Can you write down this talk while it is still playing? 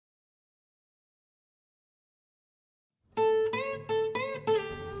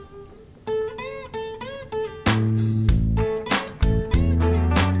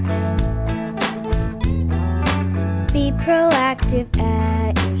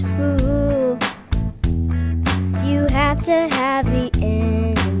have to have the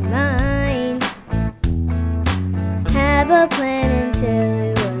end in mind. Have a plan until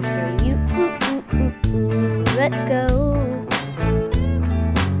it works for you. Let's go.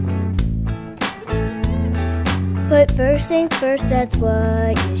 But first things first, that's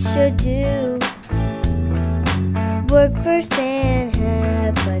what you should do. Work first and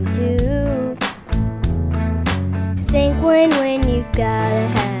have fun too. Think when you've gotta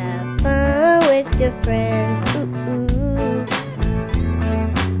have fun with your friends.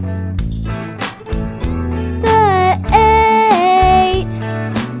 The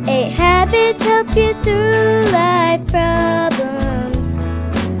eight habits help you through life problems.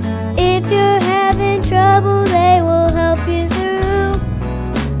 If you're having trouble, they will help you through.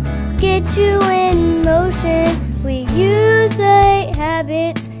 Get you in motion. We use the 8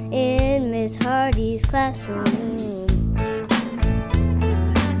 habits in Miss Hardy's classroom.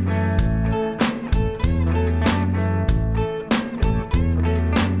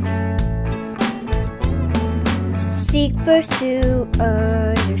 Seek first to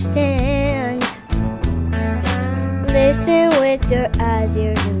understand. Listen with your eyes,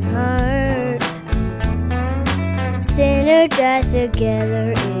 ears, and heart. Synergize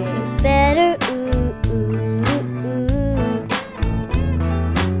together is better.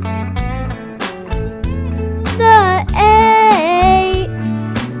 The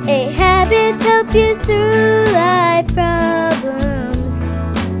eight habits help you through life problems.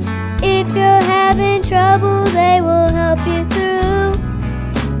 If you're having trouble, they will help you through.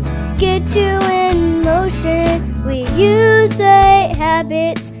 Get you in motion. We use the 8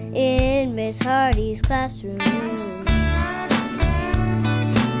 habits in Miss Hardy's classroom.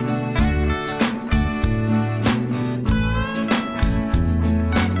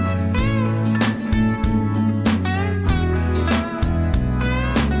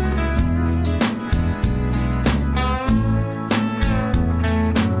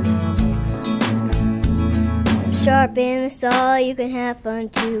 Sharp in the stall, you can have fun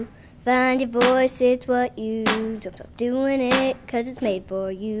too. Find your voice, it's what you do. Don't stop doing it, 'cause it's made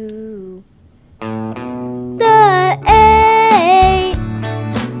for you. The eight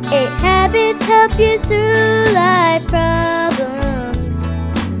habits help you through life problems.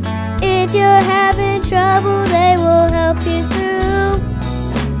 If you're having trouble, they will help you through.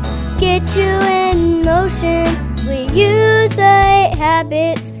 Get you in motion. We use the 8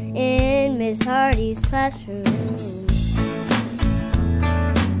 habits in Miss Hardy's classroom.